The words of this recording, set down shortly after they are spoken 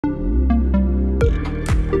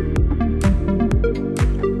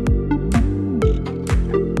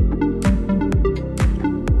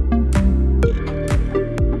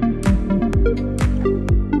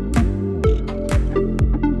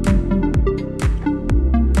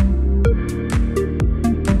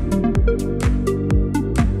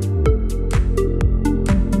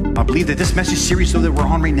that this message series, though, that we're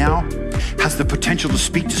on right now, has the potential to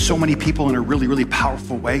speak to so many people in a really, really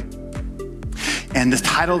powerful way. And the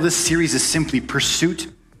title of this series is simply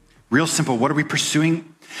Pursuit. Real simple. What are we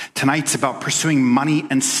pursuing? Tonight's about pursuing money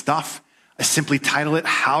and stuff. I simply title it,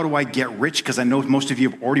 How Do I Get Rich? Because I know most of you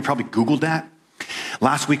have already probably Googled that.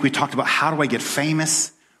 Last week, we talked about how do I get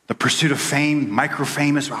famous? The pursuit of fame,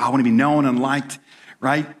 micro-famous. I want to be known and liked,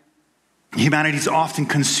 right? Humanity is often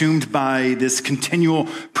consumed by this continual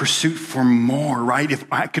pursuit for more, right? If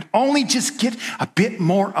I could only just get a bit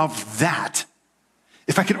more of that,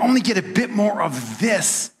 if I could only get a bit more of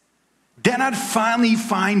this, then I'd finally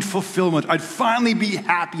find fulfillment. I'd finally be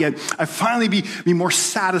happy. I'd finally be more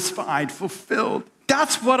satisfied, fulfilled.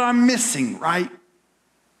 That's what I'm missing, right?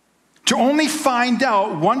 To only find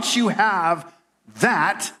out once you have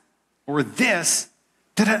that or this,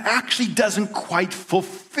 that it actually doesn't quite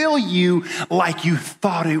fulfill you like you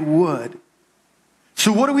thought it would.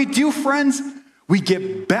 So what do, friends? We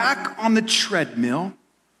get back on the treadmill,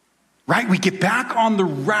 right? We get back on the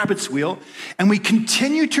rabbit's wheel, and we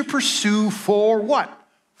continue to pursue for what?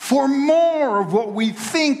 For more of what we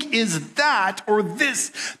think is that or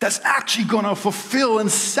this that's actually going to fulfill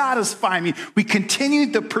and satisfy me. We continue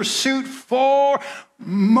the pursuit for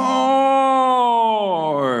more,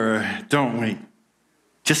 don't we?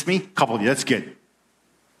 Just me? A couple of you, that's good.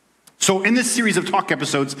 So in this series of talk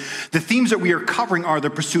episodes, the themes that we are covering are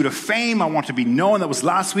the pursuit of fame. I want to be known. That was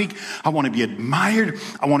last week. I want to be admired.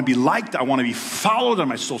 I want to be liked. I want to be followed on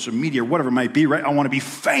my social media or whatever it might be, right? I want to be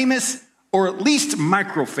famous or at least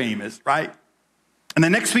micro-famous, right? And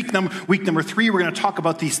then next week, week number 3, we're going to talk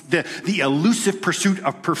about the elusive pursuit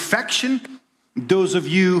of perfection. Those of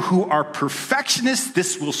you who are perfectionists,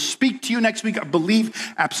 this will speak to you next week, I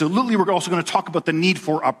believe. Absolutely. We're also going to talk about the need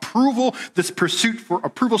for approval, this pursuit for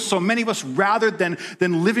approval. So many of us, rather than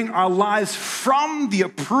living our lives from the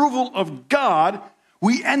approval of God,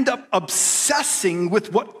 we end up obsessing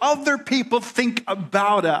with what other people think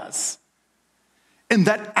about us. And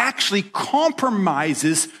that actually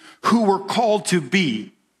compromises who we're called to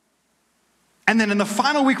be. And then in the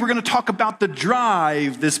final week, we're going to talk about the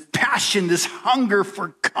drive, this passion, this hunger for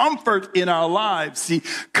comfort in our lives. See,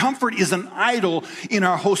 comfort is an idol in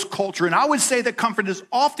our host culture. And I would say that comfort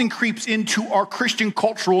often creeps into our Christian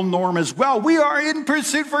cultural norm as well. We are in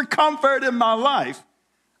pursuit for comfort in my life.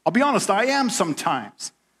 I'll be honest, I am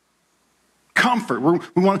sometimes. Comfort.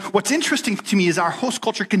 What's interesting to me is our host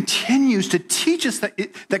culture continues to teach us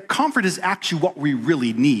that comfort is actually what we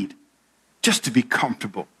really need, just to be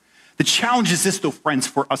comfortable. The challenge is this, though, friends,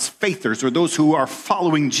 for us faithers or those who are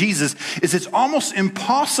following Jesus, is it's almost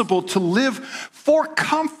impossible to live for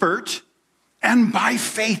comfort and by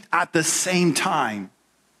faith at the same time.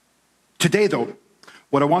 Today, though,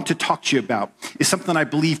 what I want to talk to you about is something I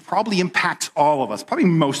believe probably impacts all of us, probably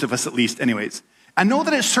most of us at least anyways. I know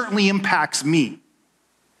that it certainly impacts me.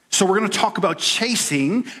 So we're going to talk about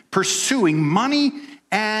pursuing money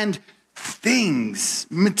and things,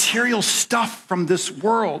 material stuff from this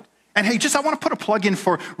world. And hey, I want to put a plug in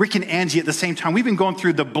for Rick and Angie at the same time. We've been going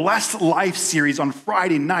through the Blessed Life series on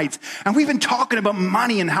Friday nights, and we've been talking about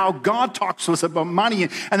money and how God talks to us about money,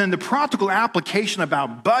 and then the practical application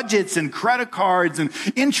about budgets and credit cards and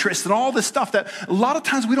interest and all this stuff that a lot of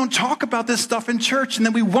times we don't talk about this stuff in church, and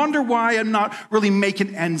then we wonder why I'm not really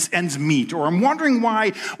making ends meet, or I'm wondering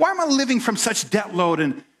why am I living from such debt load?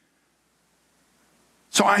 And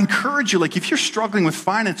so I encourage you, if you're struggling with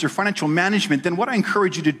finance or financial management, then what I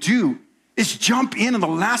encourage you to do is jump in the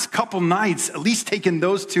last couple nights, at least take in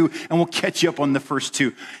those 2, and we'll catch you up on the first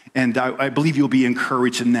 2. And I believe you'll be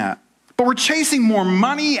encouraged in that. But we're chasing more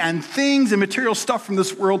money and things and material stuff from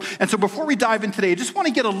this world. And so before we dive in today, I just want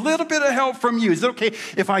to get a little bit of help from you. Is it okay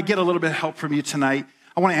if I get a little bit of help from you tonight?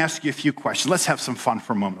 I want to ask you a few questions. Let's have some fun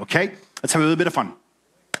for a moment, okay? Let's have a little bit of fun.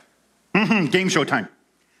 Game show time.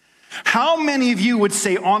 How many of you would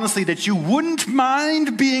say honestly that you wouldn't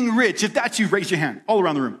mind being rich? If that's you, raise your hand all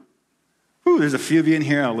around the room. Ooh, there's a few of you in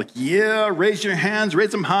here. I'm like, yeah, raise your hands,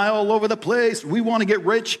 raise them high all over the place. We want to get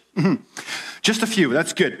rich. Just a few,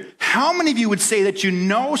 that's good. How many of you would say that you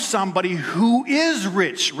know somebody who is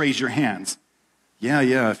rich? Raise your hands.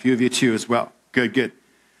 Yeah, a few of you too as well. Good.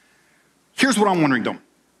 Here's what I'm wondering though.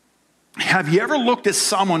 Have you ever looked at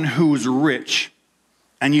someone who's rich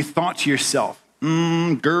and you thought to yourself,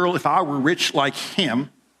 girl, if I were rich like him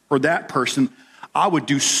or that person, I would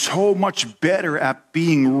do so much better at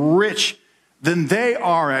being rich than they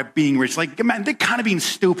are at being rich. Man, they're kind of being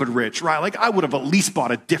stupid rich, right? I would have at least bought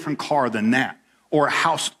a different car than that, or a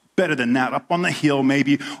house better than that, up on the hill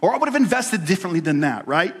maybe, or I would have invested differently than that,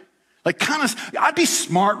 right? I'd be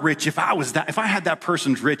smart rich if I had that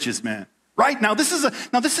person's riches, man. right? Now this is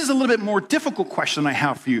a little bit more difficult question I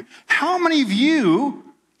have for you. How many of you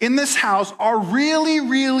in this house are really,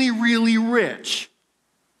 really, really rich?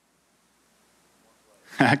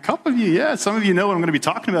 A couple of you, yeah. Some of you know what I'm going to be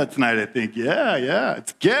talking about tonight, I think. Yeah,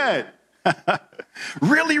 it's good.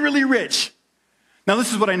 Really, really rich. Now,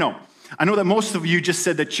 this is what I know. I know that most of you just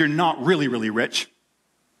said that you're not really, really rich,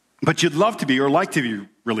 but you'd love to be or like to be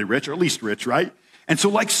really rich, or at least rich, right? And so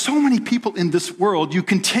like so many people in this world, you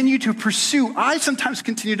continue to pursue. I sometimes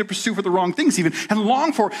continue to pursue for the wrong things even, and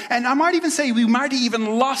long for, and I might even say we might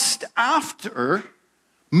even lust after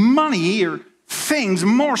money or things,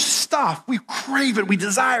 more stuff. We crave it. We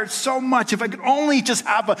desire it so much. If I could only just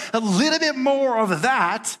have a little bit more of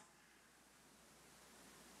that,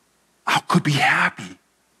 I could be happy.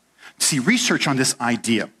 See, research on this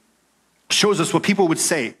idea shows us what people would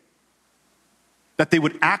say that they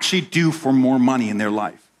would actually do for more money in their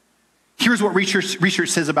life. Here's what research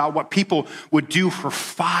says about what people would do for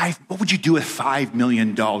what would you do with $5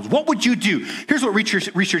 million? What would you do? Here's what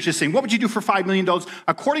research is saying. What would you do for $5 million?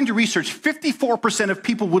 According to research, 54% of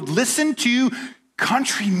people would listen to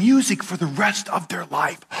country music for the rest of their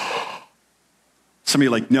life. Some of you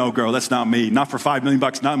are like, no, girl, that's not me. Not for $5 million,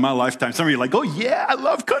 not in my lifetime. Some of you are like, oh yeah, I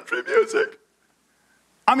love country music.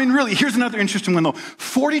 I mean, really, here's another interesting one though.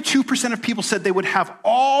 42% of people said they would have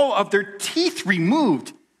all of their teeth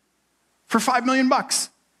removed for $5 million.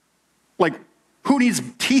 Like, who needs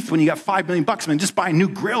teeth when you got $5 million? I mean, just buy a new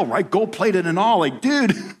grill, right? Gold plated and all. Like,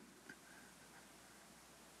 dude.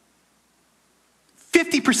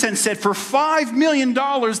 50% said for $5 million,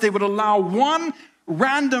 they would allow one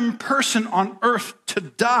random person on earth to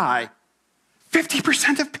die.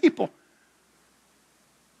 50% of people.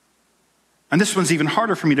 And this one's even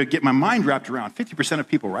harder for me to get my mind wrapped around. 50% of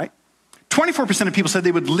people, right? 24% of people said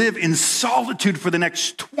they would live in solitude for the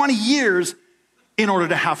next 20 years in order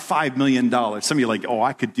to have $5 million. Some of you are like, oh,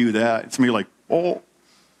 I could do that. Some of you are like, oh.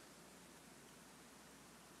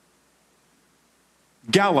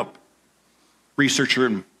 Gallup, researcher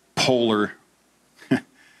and poller,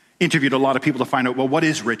 interviewed a lot of people to find out, well, what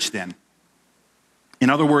is rich then? In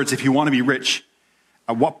other words, if you want to be rich,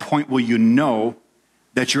 at what point will you know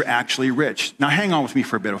that you're actually rich? Now, hang on with me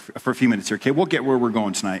for a few minutes here, okay? We'll get where we're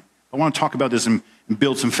going tonight. I want to talk about this and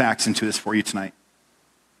build some facts into this for you tonight.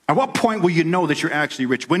 At what point will you know that you're actually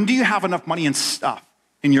rich? When do you have enough money and stuff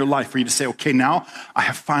in your life for you to say, okay, now I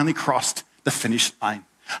have finally crossed the finish line.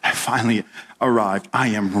 I finally arrived. I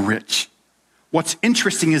am rich. What's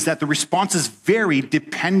interesting is that the responses vary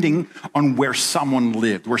depending on where someone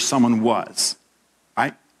lived, where someone was,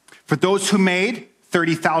 right? For those who made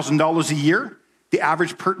 $30,000 a year, the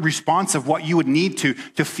average response of what you would need to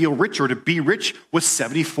feel rich or to be rich was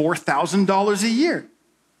 $74,000 a year.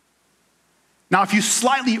 Now, if you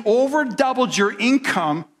slightly over doubled your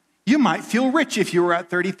income, you might feel rich if you were at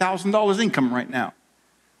 $30,000 income right now.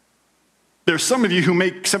 There's some of you who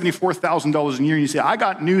make $74,000 a year and you say, I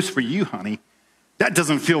got news for you, honey. That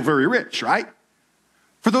doesn't feel very rich, right?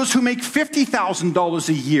 For those who make $50,000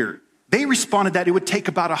 a year, they responded that it would take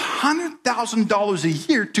about $100,000 a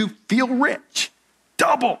year to feel rich.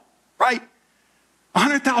 Double, right?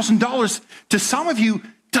 $100,000 to some of you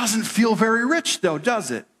doesn't feel very rich though, does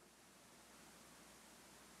it?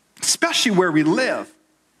 Especially where we live.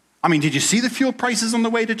 I mean, did you see the fuel prices on the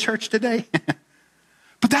way to church today?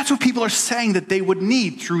 But that's what people are saying that they would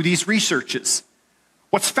need through these researches.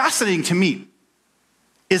 What's fascinating to me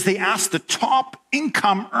is they asked the top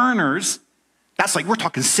income earners, that's like, we're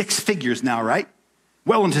talking six figures now, right?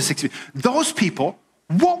 Well into six figures. Those people,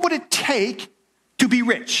 what would it take to be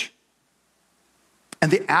rich?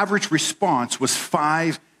 And the average response was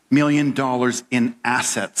 $5 million in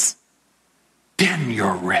assets. Then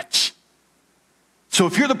you're rich. So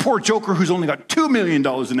if you're the poor joker who's only got $2 million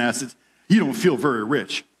in assets, you don't feel very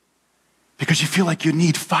rich because you feel like you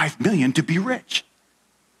need $5 million to be rich.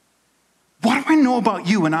 What do I know about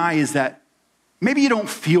you and I is that maybe you don't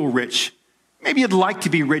feel rich. Maybe you'd like to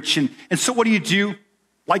be rich. And so what do?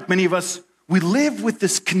 Like many of us, we live with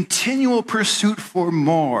this continual pursuit for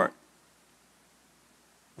more.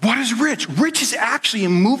 What is rich? Rich is actually a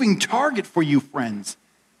moving target for you, friends.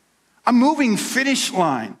 A moving finish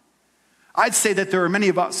line. I'd say that there are many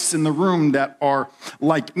of us in the room that are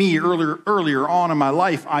like me earlier on in my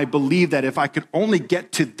life. I believe that if I could only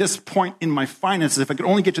get to this point in my finances, if I could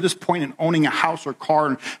only get to this point in owning a house or car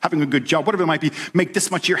and having a good job, whatever it might be, make this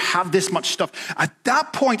much a year, have this much stuff, at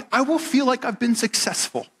that point, I will feel like I've been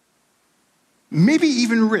successful. Maybe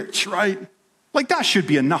even rich, right? Like that should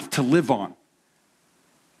be enough to live on.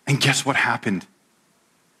 And guess what happened?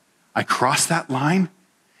 I crossed that line,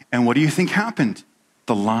 and what do you think happened?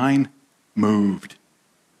 The line moved.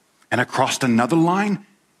 and across another line,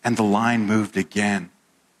 and the line moved again.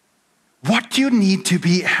 What do you need to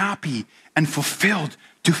be happy and fulfilled,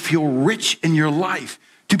 to feel rich in your life,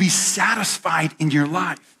 to be satisfied in your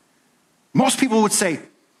life? Most people would say,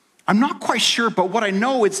 I'm not quite sure, but what I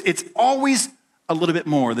know is it's always a little bit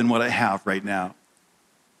more than what I have right now.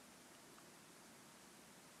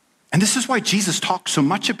 And this is why Jesus talks so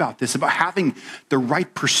much about this, about having the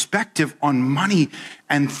right perspective on money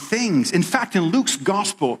and things. In fact, in Luke's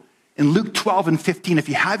gospel, in Luke 12 and 15, if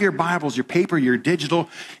you have your Bibles, your paper, your digital,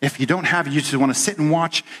 if you don't have it, you just want to sit and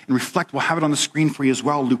watch and reflect, we'll have it on the screen for you as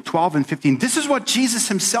well, Luke 12 and 15. This is what Jesus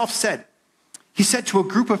himself said. He said to a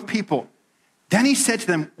group of people, then he said to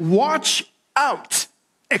them, watch out,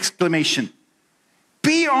 exclamation.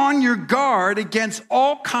 Be on your guard against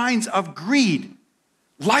all kinds of greed.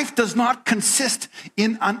 Life does not consist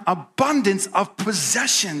in an abundance of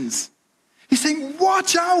possessions. He's saying,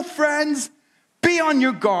 watch out, friends. Be on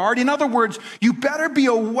your guard. In other words, you better be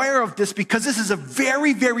aware of this because this is a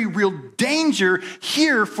very, very real danger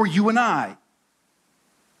here for you and I.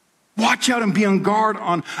 Watch out and be on guard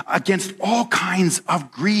against all kinds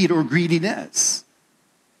of greed or greediness.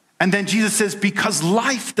 And then Jesus says, because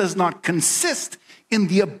life does not consist in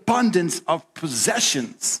the abundance of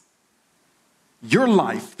possessions. Your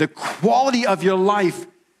life, the quality of your life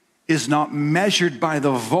is not measured by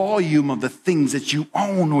the volume of the things that you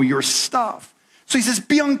own or your stuff. So he says,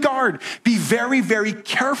 be on guard, be very, very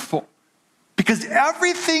careful. Because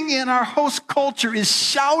everything in our host culture is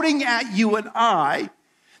shouting at you and I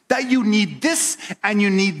that you need this and you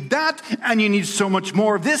need that and you need so much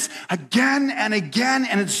more of this again and again.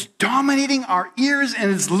 And it's dominating our ears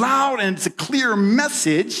and it's loud and it's a clear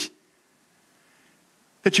message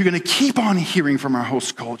that you're going to keep on hearing from our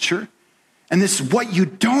host culture. And this, what you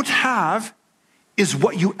don't have is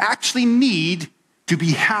what you actually need to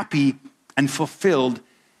be happy and fulfilled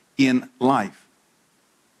in life.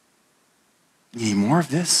 You need more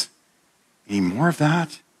of this, you need more of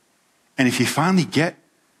that. And if you finally get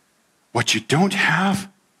what you don't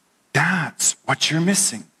have, that's what you're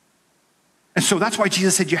missing. And so that's why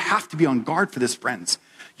Jesus said you have to be on guard for this, friends.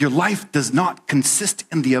 Your life does not consist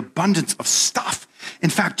in the abundance of stuff. In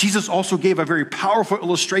fact, Jesus also gave a very powerful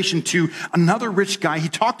illustration to another rich guy. He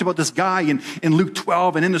talked about this guy in Luke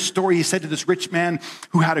 12, and in the story, he said to this rich man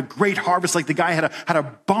who had a great harvest, like the guy had a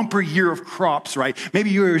bumper year of crops, right?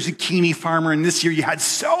 Maybe you were a zucchini farmer, and this year you had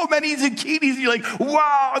so many zucchinis, you're like,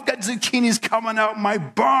 wow, I've got zucchinis coming out in my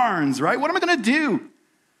barns, right? What am I going to do?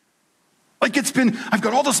 Like I've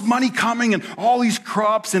got all this money coming and all these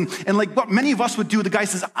crops and like what many of us would do, the guy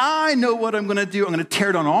says, I know what I'm going to do. I'm going to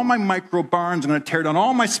tear down all my micro barns. I'm going to tear down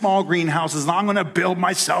all my small greenhouses and I'm going to build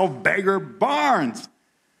myself bigger barns.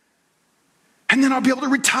 And then I'll be able to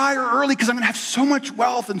retire early because I'm going to have so much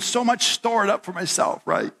wealth and so much stored up for myself,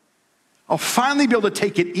 right? I'll finally be able to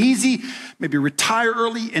take it easy, maybe retire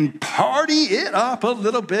early and party it up a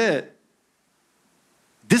little bit.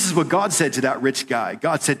 This is what God said to that rich guy.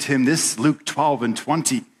 God said to him this, Luke 12 and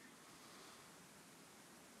 20.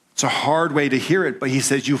 It's a hard way to hear it, but he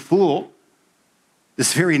says, you fool,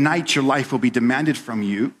 this very night your life will be demanded from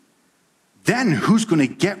you. Then who's going to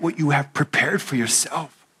get what you have prepared for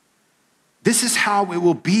yourself? This is how it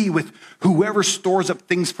will be with whoever stores up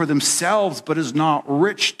things for themselves but is not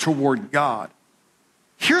rich toward God.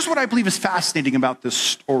 Here's what I believe is fascinating about this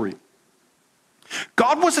story.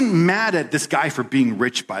 God wasn't mad at this guy for being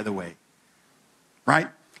rich, by the way, right?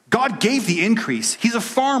 God gave the increase. He's a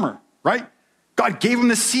farmer, right? God gave him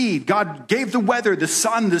the seed. God gave the weather, the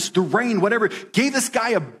sun, the rain, whatever. Gave this guy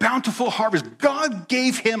a bountiful harvest. God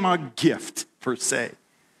gave him a gift, per se.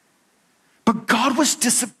 But God was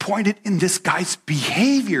disappointed in this guy's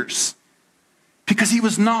behaviors because he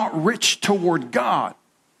was not rich toward God.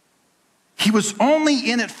 He was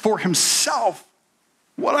only in it for himself.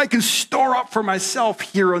 What I can store up for myself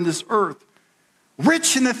here on this earth.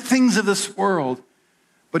 Rich in the things of this world.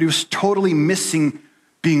 But he was totally missing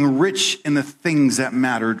being rich in the things that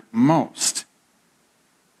mattered most.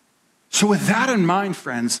 So with that in mind,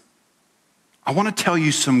 friends, I want to tell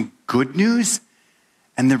you some good news,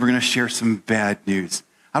 and then we're going to share some bad news.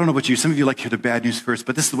 I don't know about you. Some of you like to hear the bad news first,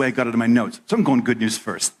 but this is the way I got it in my notes. So I'm going good news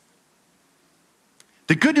first.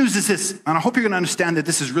 The good news is this, and I hope you're going to understand that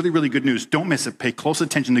this is really, really good news. Don't miss it. Pay close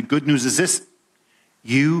attention. The good news is this.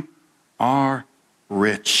 You are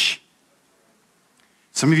rich.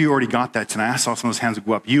 Some of you already got that tonight. I saw some of those hands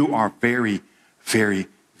go up. You are very, very,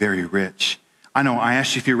 very rich. I know, I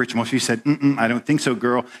asked you if you're rich. Most of you said, I don't think so,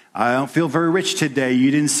 girl. I don't feel very rich today.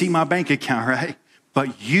 You didn't see my bank account, right?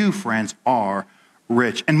 But you, friends, are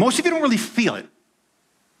rich. And most of you don't really feel it.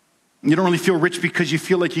 You don't really feel rich because you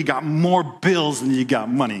feel like you got more bills than you got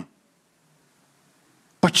money.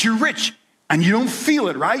 but you're rich and you don't feel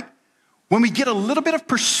it, right? When we get a little bit of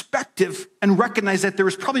perspective and recognize that there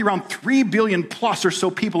is probably around 3 billion plus or so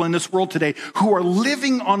people in this world today who are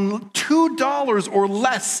living on $2 or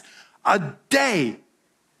less a day.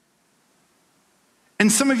 And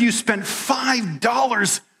some of you spent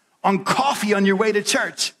 $5 on coffee on your way to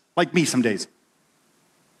church, like me some days.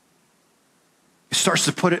 It starts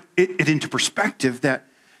to put it into perspective that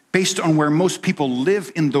based on where most people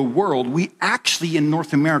live in the world, we actually in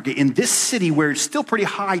North America, in this city where it's still pretty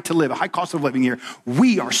high to live, a high cost of living here,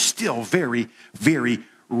 we are still very, very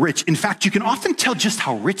rich. In fact, you can often tell just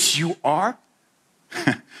how rich you are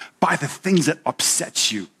by the things that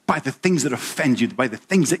upset you, by the things that offend you, by the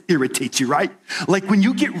things that irritate you, right? Like when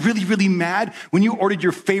you get really, really mad when you ordered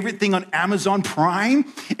your favorite thing on Amazon Prime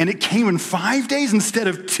and it came in 5 days instead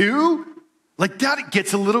of 2. Like that, it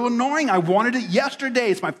gets a little annoying. I wanted it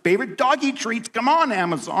yesterday. It's my favorite doggy treats. Come on,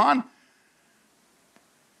 Amazon.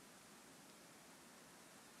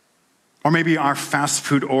 Or maybe our fast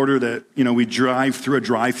food order that, we drive through a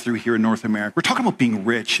drive-through here in North America. We're talking about being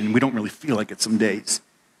rich, and we don't really feel like it some days.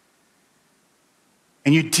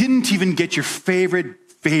 And you didn't even get your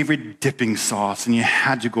favorite dipping sauce, and you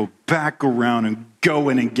had to go back around and go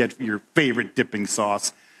in and get your favorite dipping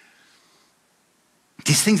sauce.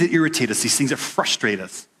 These things that irritate us, these things that frustrate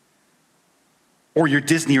us. Or your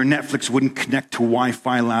Disney or Netflix wouldn't connect to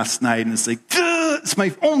Wi-Fi last night, and it's like, it's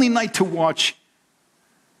my only night to watch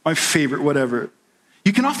my favorite whatever.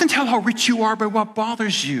 You can often tell how rich you are by what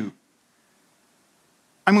bothers you.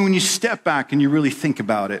 I mean, when you step back and you really think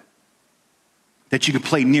about it, that you can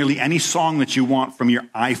play nearly any song that you want from your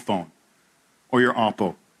iPhone or your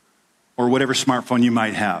Oppo or whatever smartphone you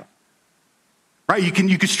might have. Right? You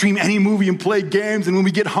can stream any movie and play games, and when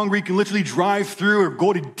we get hungry, you can literally drive through or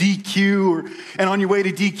go to DQ, and on your way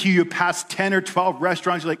to DQ, you pass 10 or 12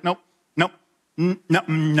 restaurants. You're like, nope,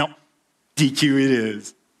 DQ it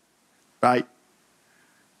is. Right?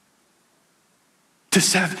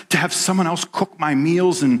 To have someone else cook my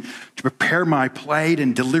meals and to prepare my plate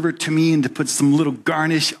and deliver it to me and to put some little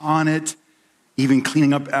garnish on it, even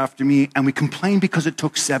cleaning up after me, and we complain because it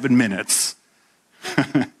took 7 minutes.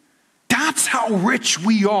 That's how rich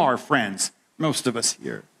we are, friends, most of us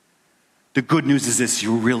here. The good news is this: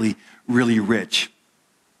 you're really, really rich.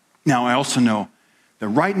 Now, I also know that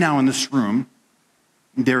right now in this room,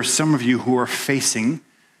 there are some of you who are facing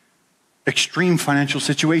extreme financial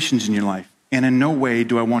situations in your life. And in no way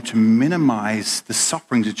do I want to minimize the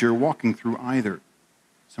sufferings that you're walking through either.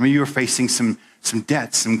 Some of you are facing some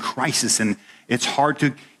debts, some crisis, and it's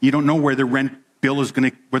hard you don't know where the rent bill is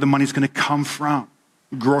where the money's going to come from.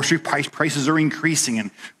 Grocery prices are increasing,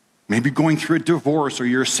 and maybe going through a divorce, or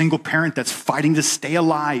you're a single parent that's fighting to stay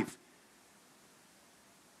alive.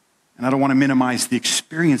 And I don't want to minimize the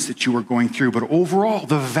experience that you are going through, but overall,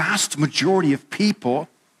 the vast majority of people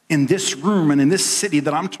in this room and in this city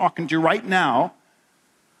that I'm talking to right now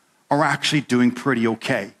are actually doing pretty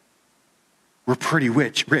okay. We're pretty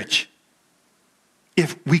rich.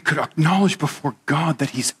 If we could acknowledge before God that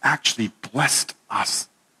He's actually blessed us,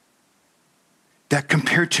 that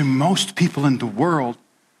compared to most people in the world,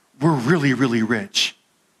 we're really, really rich.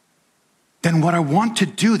 Then what I want to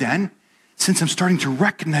do then, since I'm starting to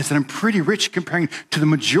recognize that I'm pretty rich comparing to the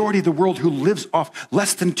majority of the world who lives off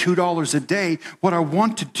less than $2 a day, what I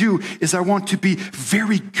want to do is I want to be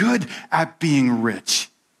very good at being rich.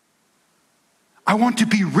 I want to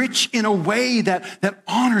be rich in a way that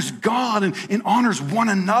honors God and honors one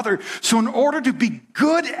another. So in order to be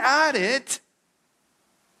good at it,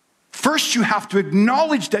 first, you have to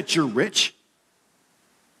acknowledge that you're rich.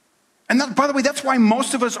 And that, by the way, that's why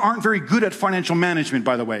most of us aren't very good at financial management,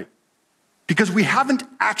 by the way, because we haven't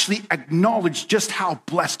actually acknowledged just how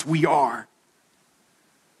blessed we are.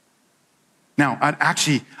 Now,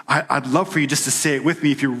 I'd love for you just to say it with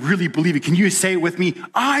me if you really believe it. Can you say it with me?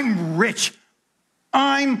 I'm rich.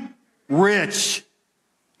 I'm rich.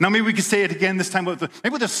 Now, maybe we could say it again this time with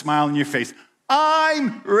a smile on your face.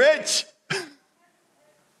 I'm rich.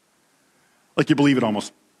 Like you believe it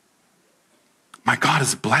almost. My God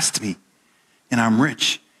has blessed me, and I'm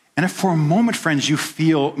rich. And if for a moment, friends, you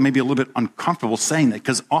feel maybe a little bit uncomfortable saying that,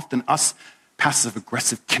 because often us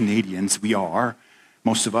passive-aggressive Canadians, we are,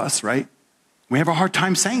 most of us, right? We have a hard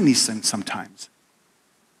time saying these things sometimes.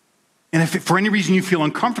 And if for any reason you feel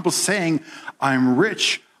uncomfortable saying, I'm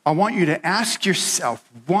rich, I want you to ask yourself,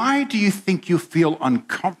 why do you think you feel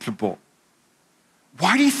uncomfortable?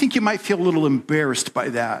 Why do you think you might feel a little embarrassed by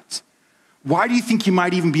that? Why do you think you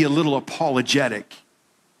might even be a little apologetic?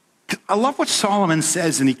 I love what Solomon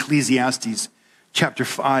says in Ecclesiastes chapter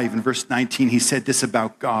 5 and verse 19. He said this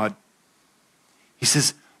about God. He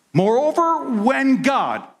says, Moreover, when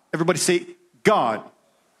God, everybody say God.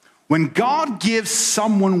 When God gives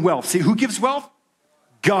someone wealth, see, who gives wealth?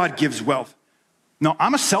 God gives wealth. No,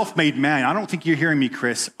 I'm a self-made man. I don't think you're hearing me,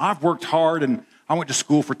 Chris. I've worked hard, and I went to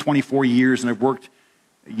school for 24 years, and I've worked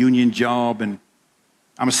a union job, and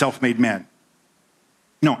I'm a self-made man.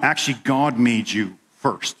 No, actually, God made you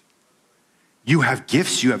first. You have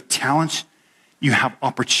gifts, you have talents, you have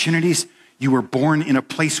opportunities. You were born in a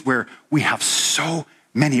place where we have so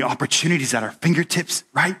many opportunities at our fingertips,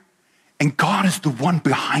 right? And God is the one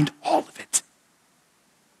behind all of it.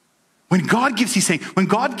 When God gives, he's saying, when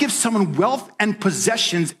God gives someone wealth and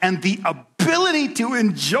possessions and the ability to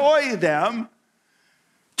enjoy them,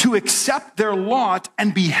 to accept their lot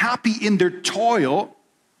and be happy in their toil.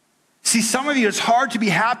 See, some of you, it's hard to be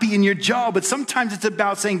happy in your job, but sometimes it's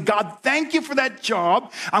about saying, God, thank you for that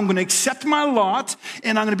job. I'm going to accept my lot,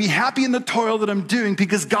 and I'm going to be happy in the toil that I'm doing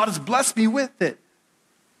because God has blessed me with it.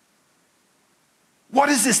 What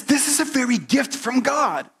is this? This is a very gift from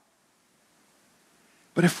God.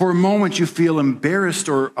 But if for a moment you feel embarrassed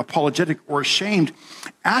or apologetic or ashamed,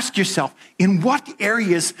 ask yourself, in what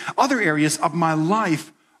areas, other areas of my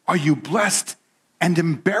life, are you blessed and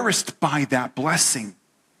embarrassed by that blessing?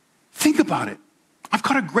 Think about it. I've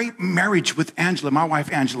got a great marriage with Angela, my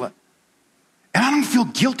wife Angela, and I don't feel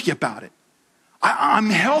guilty about it. I'm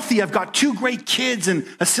healthy. I've got 2 great kids and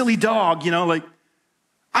a silly dog,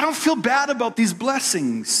 I don't feel bad about these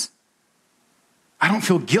blessings. I don't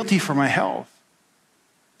feel guilty for my health.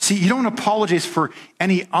 See, you don't apologize for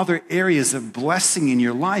any other areas of blessing in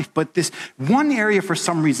your life, but this one area, for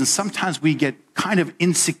some reason, sometimes we get kind of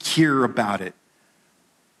insecure about it.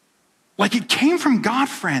 Like it came from God,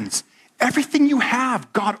 friends. Everything you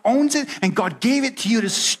have, God owns it, and God gave it to you to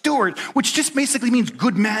steward, which just basically means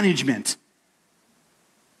good management.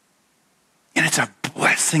 And it's a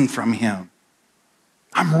blessing from him.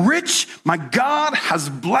 I'm rich. My God has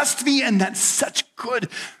blessed me, and that's such good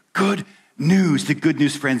news. The good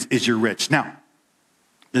news, friends, is you're rich. Now,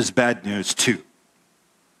 there's bad news too.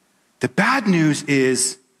 The bad news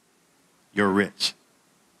is you're rich.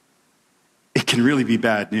 It can really be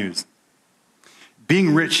bad news.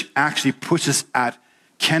 Being rich actually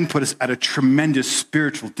can put us at a tremendous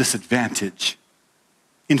spiritual disadvantage.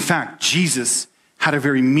 In fact, Jesus had a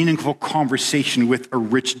very meaningful conversation with a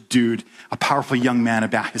rich dude, a powerful young man,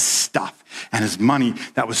 about his stuff and his money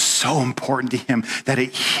that was so important to him that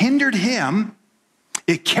it hindered him.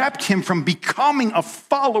 It kept him from becoming a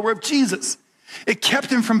follower of Jesus. It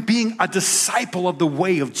kept him from being a disciple of the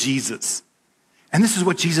way of Jesus. And this is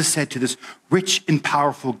what Jesus said to this rich and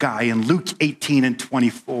powerful guy in Luke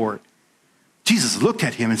 18:24. Jesus looked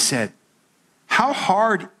at him and said, "How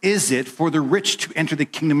hard is it for the rich to enter the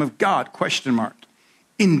kingdom of God?" ?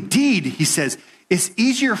 Indeed, he says, it's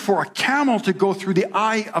easier for a camel to go through the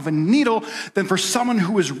eye of a needle than for someone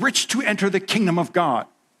who is rich to enter the kingdom of God.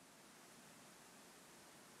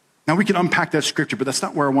 Now, we can unpack that scripture, but that's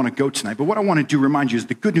not where I want to go tonight. But what I want to do, remind you, is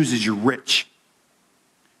the good news is you're rich.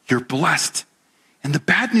 You're blessed. And the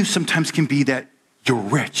bad news sometimes can be that you're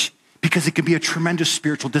rich, because it can be a tremendous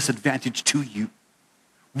spiritual disadvantage to you.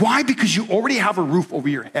 Why? Because you already have a roof over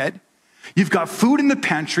your head. You've got food in the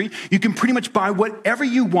pantry. You can pretty much buy whatever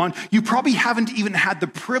you want. You probably haven't even had the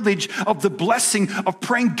privilege of the blessing of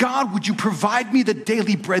praying, God, would you provide me the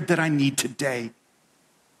daily bread that I need today?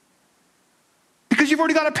 Because you've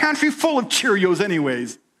already got a pantry full of Cheerios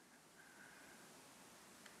anyways.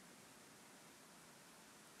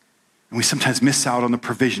 And we sometimes miss out on the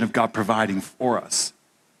provision of God providing for us.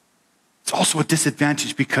 It's also a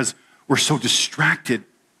disadvantage because we're so distracted.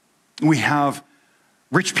 We have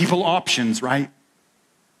rich people options, right?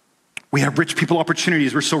 We have rich people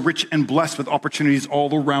opportunities. We're so rich and blessed with opportunities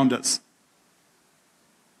all around us.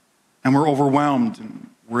 And we're overwhelmed, and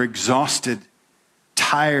we're exhausted,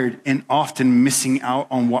 tired, and often missing out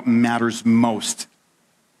on what matters most.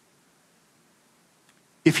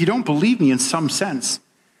 If you don't believe me in some sense,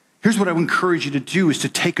 here's what I would encourage you to do, is to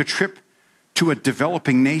take a trip to a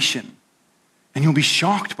developing nation, and you'll be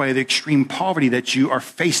shocked by the extreme poverty that you are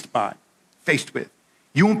faced with.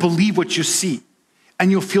 You won't believe what you see,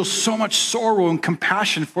 and you'll feel so much sorrow and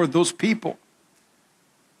compassion for those people.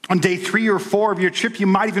 On day 3 or 4 of your trip, you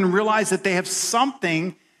might even realize that they have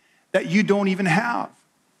something that you don't even have.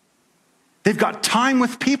 They've got time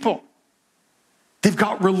with people. They've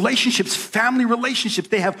got relationships, family relationships.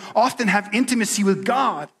 They often have intimacy with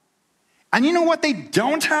God. And you know what they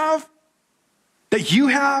don't have that you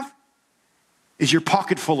have? Is your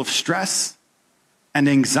pocket full of stress and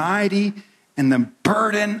anxiety and the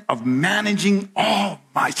burden of managing all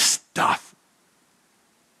my stuff.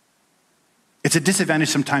 It's a disadvantage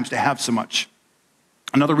sometimes to have so much.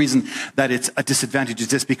 Another reason that it's a disadvantage is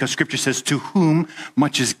this, because Scripture says, to whom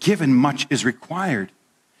much is given, much is required.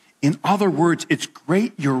 In other words, it's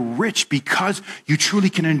great you're rich because you truly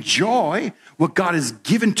can enjoy what God has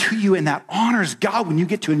given to you, and that honors God when you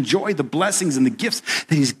get to enjoy the blessings and the gifts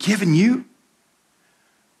that he's given you.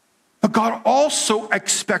 But God also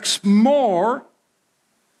expects more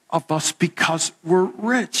of us because we're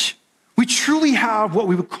rich. We truly have what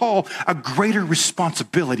we would call a greater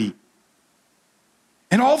responsibility.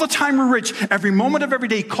 And all the time we're rich, every moment of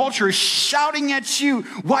everyday culture is shouting at you.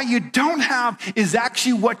 What you don't have is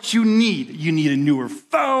actually what you need. You need a newer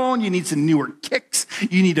phone. You need some newer kicks.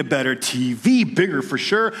 You need a better TV, bigger for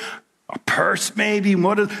sure. A purse maybe,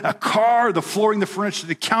 a car, the flooring, the furniture,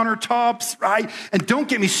 the countertops, right? And don't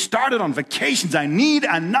get me started on vacations. I need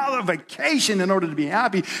another vacation in order to be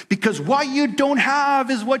happy, because what you don't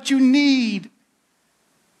have is what you need.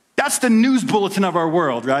 That's the news bulletin of our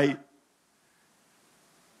world, right?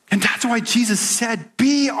 And that's why Jesus said,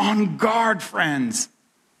 be on guard, friends.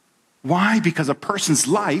 Why? Because a person's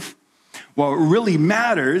life, what really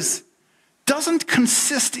matters, doesn't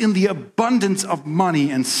consist in the abundance of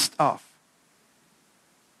money and stuff.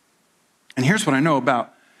 And here's what I know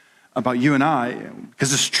about you and I,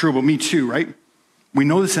 because this is true about me too, right? We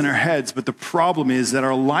know this in our heads, but the problem is that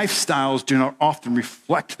our lifestyles do not often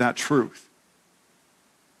reflect that truth.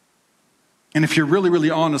 And if you're really, really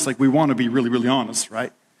honest, like we want to be really, really honest,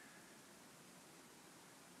 right?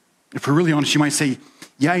 If we're really honest, you might say,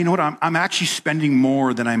 yeah, you know what? I'm actually spending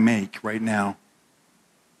more than I make right now.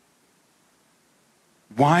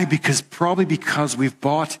 Why? Probably because we've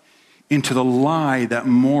bought into the lie that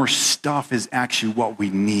more stuff is actually what we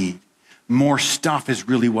need. More stuff is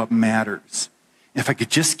really what matters. If I could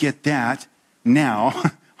just get that now,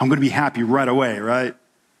 I'm going to be happy right away, right?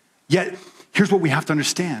 Yet, here's what we have to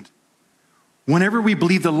understand. Whenever we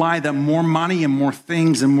believe the lie that more money and more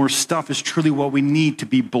things and more stuff is truly what we need to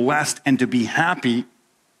be blessed and to be happy,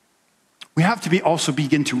 we have to also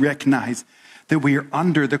begin to recognize that we are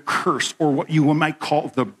under the curse, or what you might call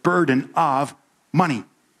the burden of money.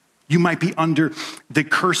 You might be under the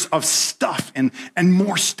curse of stuff and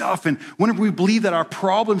more stuff. And whenever we believe that our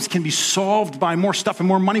problems can be solved by more stuff and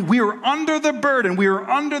more money, we are under the burden. We are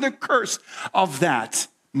under the curse of that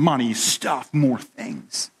money, stuff, more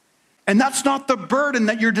things. And that's not the burden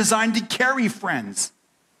that you're designed to carry, friends.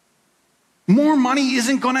 More money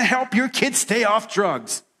isn't going to help your kids stay off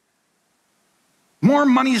drugs. More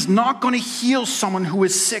money is not going to heal someone who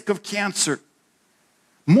is sick of cancer.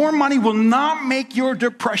 More money will not make your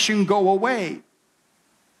depression go away.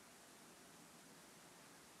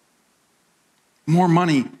 More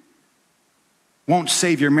money won't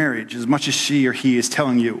save your marriage as much as she or he is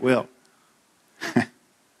telling you it will.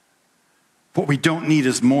 What we don't need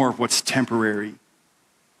is more of what's temporary.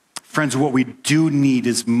 Friends, what we do need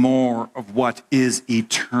is more of what is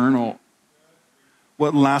eternal.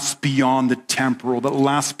 What lasts beyond the temporal, that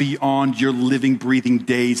lasts beyond your living, breathing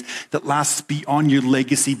days, that lasts beyond your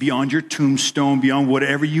legacy, beyond your tombstone, beyond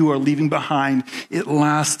whatever you are leaving behind. It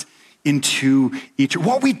lasts into eternity.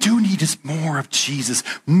 What we do need is more of Jesus,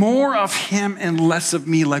 more of him and less of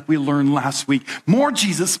me, like we learned last week. More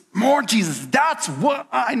Jesus, more Jesus. That's what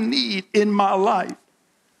I need in my life.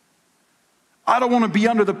 I don't want to be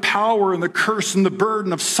under the power and the curse and the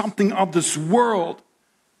burden of something of this world.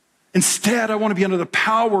 Instead, I want to be under the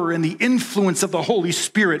power and the influence of the Holy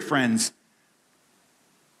Spirit, friends.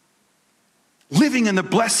 Living in the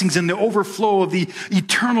blessings and the overflow of the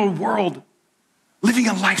eternal world. Living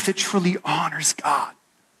a life that truly honors God.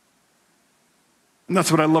 And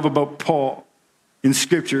that's what I love about Paul in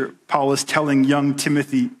Scripture. Paul is telling young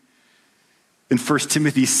Timothy in 1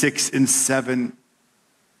 Timothy 6 and 7.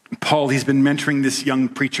 Paul, he's been mentoring this young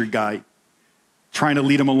preacher guy, trying to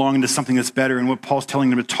lead him along into something that's better. And what Paul's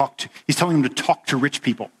telling him to talk to, he's telling him to talk to rich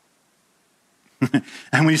people. And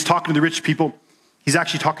when he's talking to the rich people, he's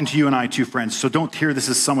actually talking to you and I too, friends. So don't hear this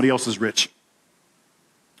as somebody else's rich.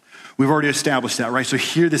 We've already established that, right? So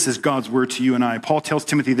hear this as God's word to you and I. Paul tells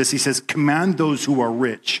Timothy this. He says, command those who are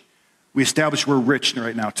rich. We established we're rich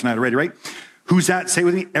right now tonight already, right? Who's that? Say it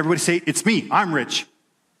with me. Everybody say, it's me. I'm rich.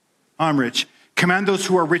 I'm rich. Command those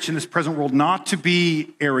who are rich in this present world not to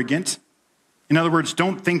be arrogant. In other words,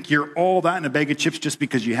 don't think you're all that in a bag of chips just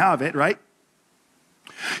because you have it, right?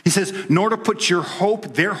 He says, nor to put your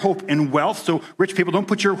hope, their hope in wealth. So rich people, don't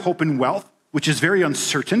put your hope in wealth, which is very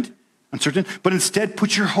uncertain, but instead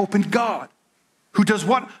put your hope in God. Who does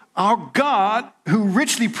what? Our God, who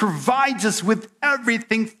richly provides us with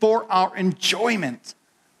everything for our enjoyment.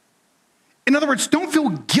 In other words, don't feel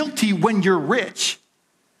guilty when you're rich.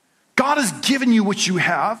 God has given you what you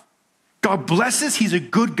have. God blesses. He's a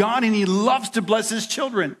good God, and he loves to bless his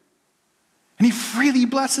children. And he freely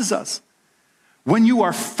blesses us. When you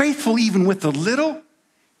are faithful even with the little,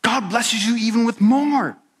 God blesses you even with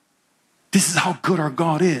more. This is how good our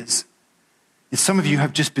God is. And some of you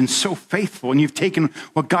have just been so faithful, and you've taken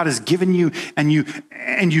what God has given you, and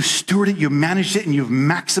you steward it, you've managed it, and you've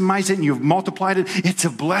maximized it, and you've multiplied it. It's a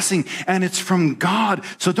blessing, and it's from God.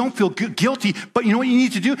 So don't feel guilty, but you know what you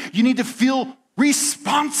need to do? You need to feel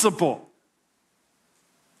responsible.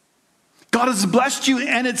 God has blessed you,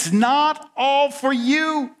 and it's not all for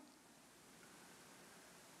you.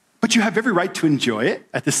 But you have every right to enjoy it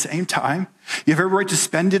at the same time. You have every right to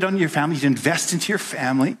spend it on your family, to invest into your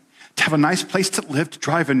family, to have a nice place to live, to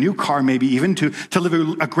drive a new car, maybe even to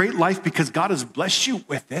live a great life because God has blessed you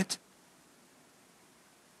with it.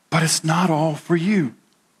 But it's not all for you.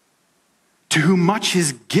 To whom much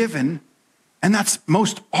is given, and that's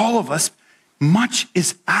most all of us, much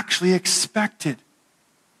is actually expected.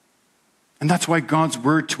 And that's why God's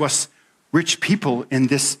word to us rich people in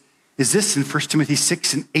this is this in 1 Timothy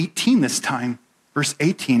 6 and 18 this time, verse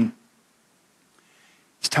 18.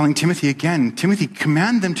 He's telling Timothy again, Timothy,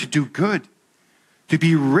 command them to do good, to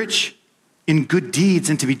be rich in good deeds,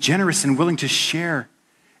 and to be generous and willing to share.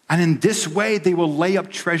 And in this way, they will lay up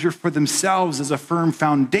treasure for themselves as a firm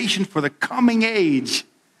foundation for the coming age,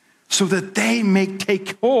 so that they may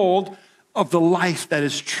take hold of the life that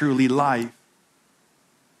is truly life.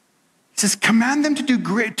 He says, command them to do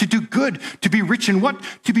great, to do good, to be rich in what?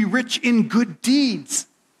 To be rich in good deeds.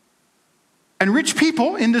 And rich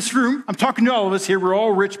people in this room, I'm talking to all of us here, we're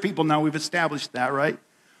all rich people now, we've established that, right?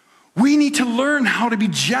 We need to learn how to be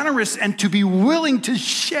generous and to be willing to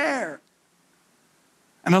share.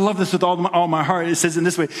 And I love this with all my heart. It says in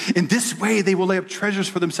this way they will lay up treasures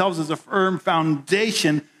for themselves as a firm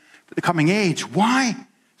foundation for the coming age. Why?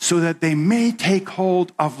 So that they may take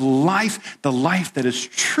hold of life, the life that is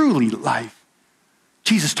truly life.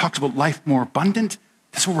 Jesus talks about life more abundant.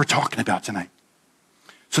 That's what we're talking about tonight.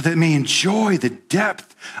 So that they may enjoy the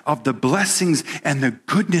depth of the blessings and the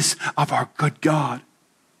goodness of our good God.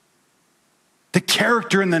 The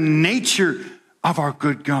character and the nature of our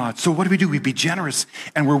good God. So what do? We be generous,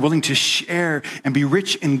 and we're willing to share and be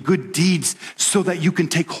rich in good deeds so that you can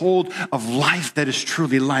take hold of life that is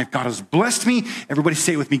truly life. God has blessed me. Everybody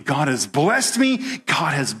say it with me. God has blessed me.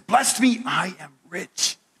 God has blessed me. I am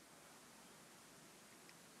rich.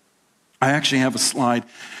 I actually have a slide,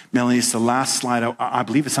 Melanie. It's the last slide. I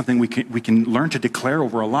believe it's something we can learn to declare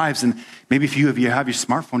over our lives. And maybe if you have your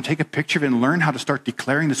smartphone, take a picture of it and learn how to start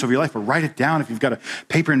declaring this over your life, or write it down if you've got a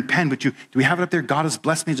paper and pen. But do we have it up there? God has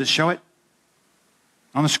blessed me. Does it show it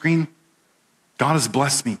on the screen? God has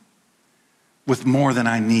blessed me with more than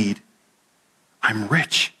I need. I'm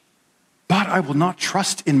rich, but I will not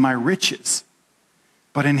trust in my riches,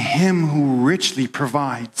 but in him who richly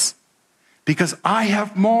provides. Because I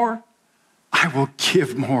have more, I will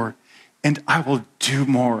give more, and I will do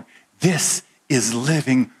more. This is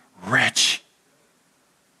living rich.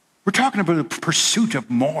 We're talking about a pursuit of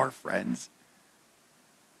more, friends.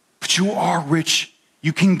 But you are rich.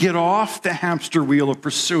 You can get off the hamster wheel of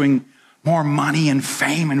pursuing more money and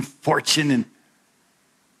fame and fortune. And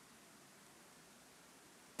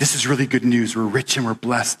this is really good news. We're rich and we're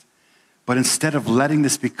blessed. But instead of letting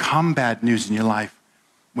this become bad news in your life,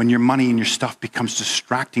 when your money and your stuff becomes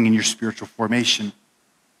distracting in your spiritual formation,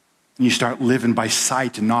 and you start living by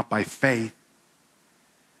sight and not by faith,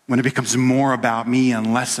 when it becomes more about me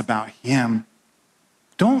and less about him,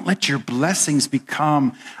 don't let your blessings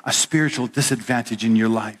become a spiritual disadvantage in your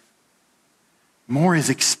life. More is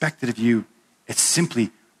expected of you. It's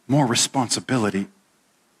simply more responsibility.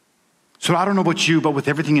 So I don't know about you, but with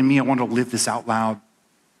everything in me, I want to live this out loud.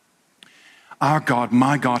 Our God,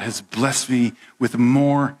 my God, has blessed me with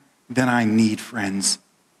more than I need, friends.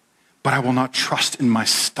 But I will not trust in my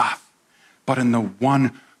stuff, but in the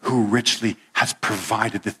one who richly has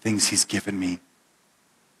provided the things he's given me.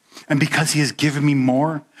 And because he has given me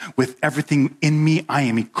more, with everything in me, I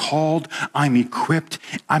am called, I'm equipped,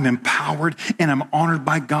 I'm empowered, and I'm honored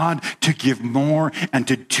by God to give more and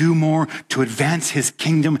to do more, to advance his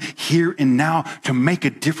kingdom here and now, to make a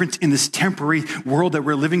difference in this temporary world that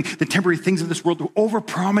we're living, the temporary things of this world, to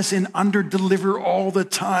overpromise and underdeliver all the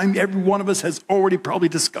time. Every one of us has already probably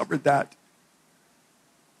discovered that.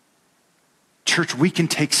 Church, we can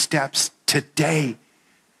take steps today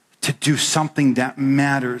to do something that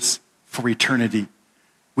matters for eternity.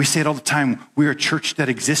 We say it all the time. We are a church that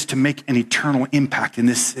exists to make an eternal impact in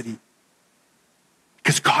this city.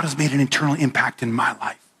 Because God has made an eternal impact in my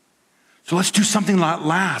life. So let's do something that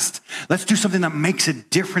lasts. Let's do something that makes a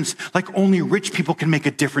difference, like only rich people can make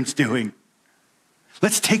a difference doing.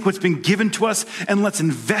 Let's take what's been given to us and let's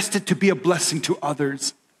invest it to be a blessing to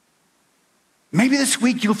others. Maybe this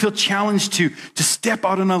week you'll feel challenged to step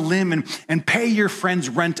out on a limb and pay your friend's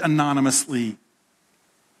rent anonymously.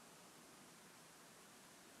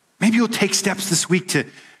 Maybe you'll take steps this week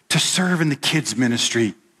to serve in the kids'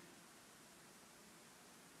 ministry.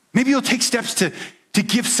 Maybe you'll take steps to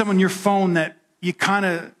give someone your phone that you kind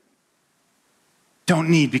of don't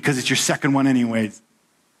need because it's your second one anyways,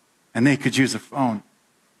 and they could use a phone.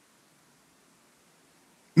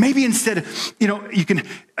 Maybe instead,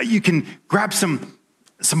 you can grab some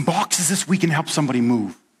boxes this week and help somebody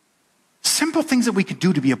move. Simple things that we could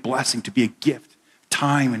do to be a blessing, to be a gift,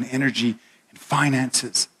 time and energy and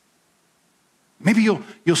finances. Maybe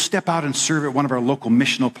you'll step out and serve at one of our local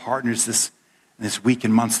missional partners this week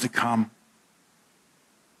and months to come.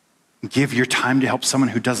 Give your time to help someone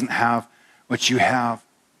who doesn't have what you have.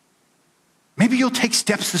 Maybe you'll take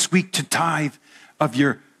steps this week to tithe of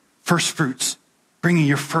your first fruits, bringing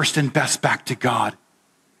your first and best back to God.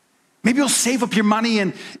 Maybe you'll save up your money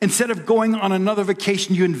and instead of going on another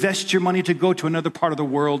vacation, you invest your money to go to another part of the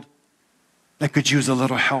world that could use a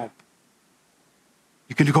little help.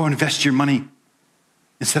 You can go invest your money.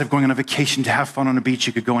 Instead of going on a vacation to have fun on a beach,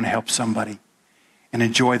 you could go and help somebody and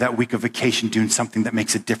enjoy that week of vacation doing something that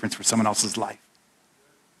makes a difference for someone else's life.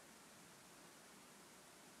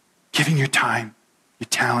 Giving your time, your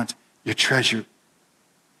talent, your treasure.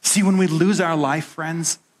 See, when we lose our life,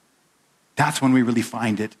 friends, that's when we really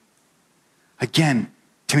find it. Again,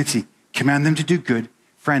 Timothy, command them to do good.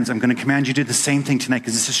 Friends, I'm going to command you to do the same thing tonight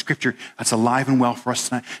because this is scripture that's alive and well for us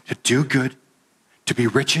tonight. To do good, to be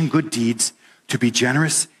rich in good deeds, to be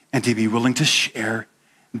generous, and to be willing to share.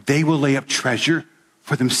 They will lay up treasure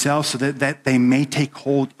for themselves so that they may take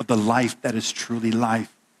hold of the life that is truly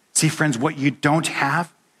life. See, friends, what you don't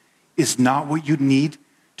have is not what you need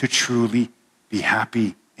to truly be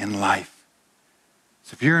happy in life.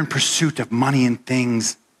 So if you're in pursuit of money and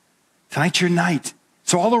things, tonight's your night.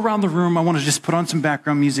 So all around the room, I want to just put on some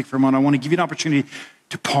background music for a moment. I want to give you an opportunity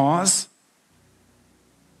to pause.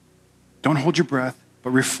 Don't hold your breath,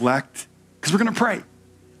 but reflect, because we're going to pray.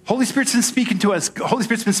 Holy Spirit's been speaking to us. Holy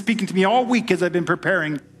Spirit's been speaking to me all week as I've been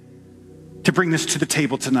preparing to bring this to the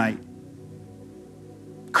table tonight.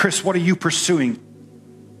 Chris, what are you pursuing?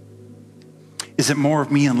 Is it more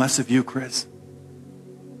of me and less of you, Chris?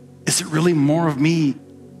 Is it really more of me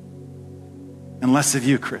and less of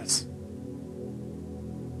you, Chris?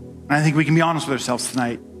 And I think we can be honest with ourselves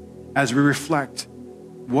tonight as we reflect.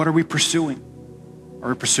 What are we pursuing? Are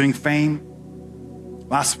we pursuing fame?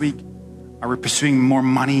 Last week, are we pursuing more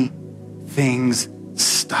money, things,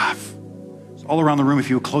 stuff? So all around the room, if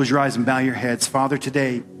you will close your eyes and bow your heads. Father,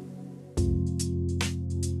 today,